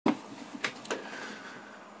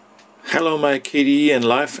Hello my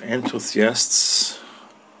KDEnlive enthusiasts.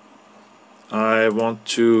 I want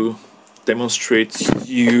to demonstrate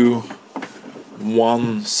you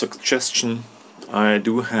one suggestion I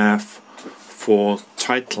do have for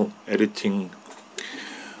title editing.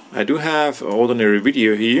 I do have an ordinary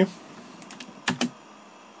video here,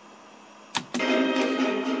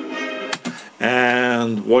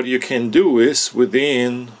 and what you can do is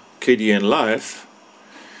within KDEnlive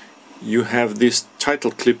you have this title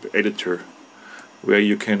clip editor where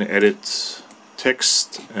you can edit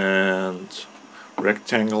text and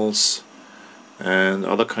rectangles and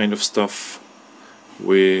other kind of stuff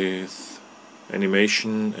with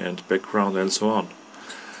animation and background and so on.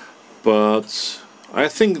 But I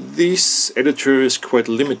think this editor is quite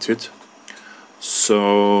limited,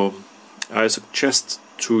 so I suggest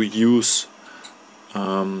to use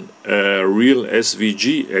a real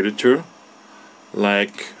SVG editor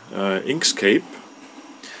like Inkscape.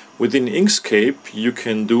 Within Inkscape you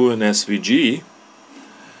can do an SVG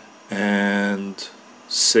and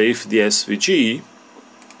save the SVG,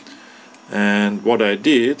 and what I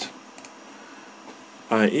did,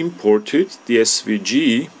 I imported the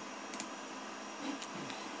SVG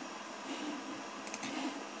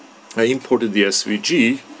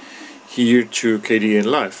here to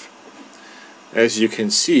KDEnlive. As you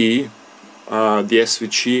can see, the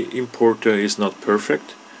SVG importer is not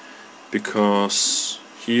perfect, because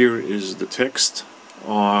here is the text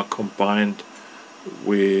combined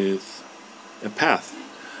with a path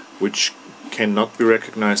which cannot be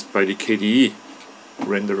recognized by the KDE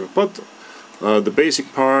renderer, but the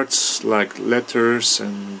basic parts like letters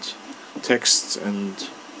and text and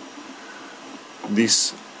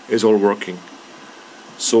this is all working.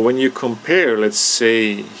 So when you compare, let's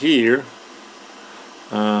say here,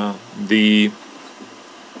 the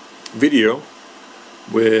video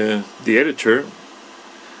with the editor,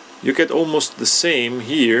 you get almost the same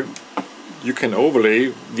here. You can overlay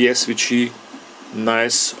the SVG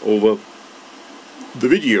nice over the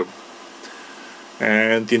video,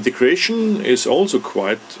 and the integration is also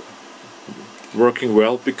quite working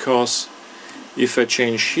well, because if I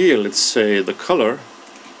change here, let's say the color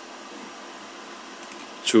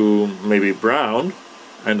to maybe brown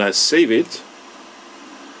and I save it,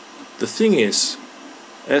 the thing is,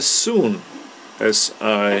 as soon as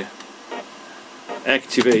I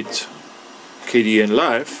activate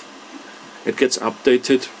KDEnlive, it gets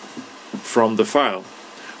updated from the file.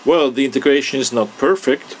 Well, the integration is not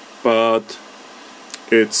perfect, but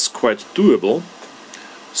it's quite doable.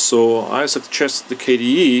 So I suggest the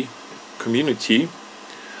KDE community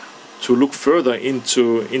to look further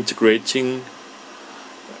into integrating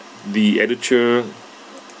the editor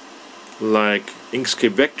like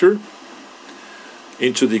Inkscape Vector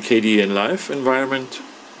into the KDEnlive environment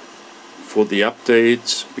for the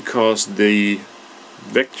update, because the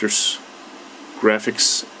Vector's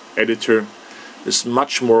graphics editor is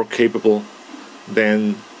much more capable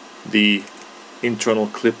than the internal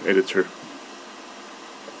clip editor.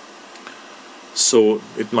 So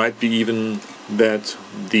it might be even that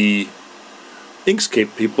the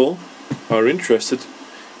Inkscape people are interested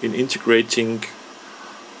in integrating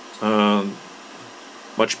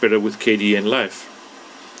much better with KDEnlive,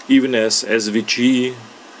 even as SVG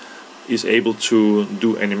is able to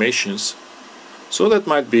do animations. So that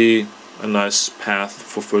might be a nice path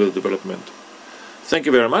for further development. Thank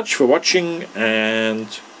you very much for watching, and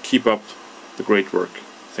keep up the great work.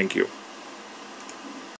 Thank you.